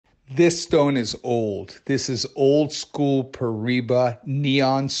This stone is old. This is old school Paraiba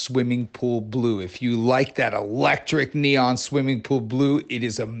neon swimming pool blue. If you like that electric neon swimming pool blue, it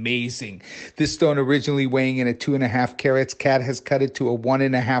is amazing. This stone originally weighing in at 2.5 carats. Cat has cut it to a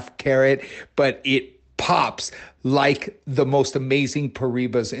 1.5 carat, but it pops like the most amazing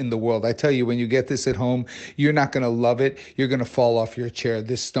Paraibas in the world. I tell you, when you get this at home, you're not going to love it. You're going to fall off your chair.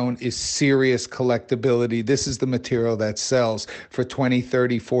 This stone is serious collectability. This is the material that sells for 20,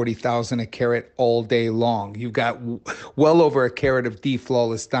 30, 40,000 a carat all day long. You've got well over a carat of D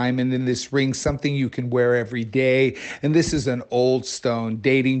flawless diamond in this ring, something you can wear every day. And this is an old stone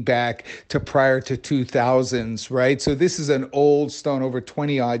dating back to prior to 2000s, right? So this is an old stone over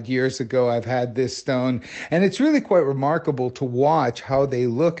 20 odd years ago. I've had this stone, and it's really quite remarkable to watch how they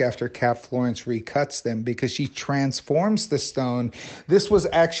look after Cat Florence recuts them, because she transforms the stone. This was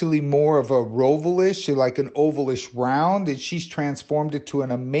actually more of a rovalish, like an ovalish round, and she's transformed it to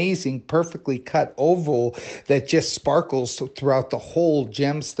an amazing, perfectly cut oval that just sparkles throughout the whole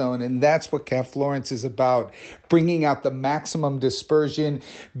gemstone. And that's what Cat Florence is about, bringing out the maximum dispersion,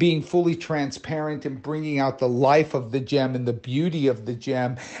 being fully transparent, and bringing out the life of the gem and the beauty of the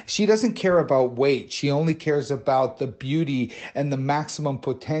gem. She doesn't care about weight. She only cares about the beauty and the maximum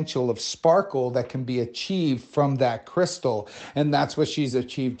potential of sparkle that can be achieved from that crystal. And that's what she's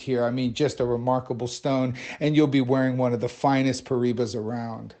achieved here. I mean, just a remarkable stone. And you'll be wearing one of the finest Paraibas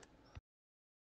around.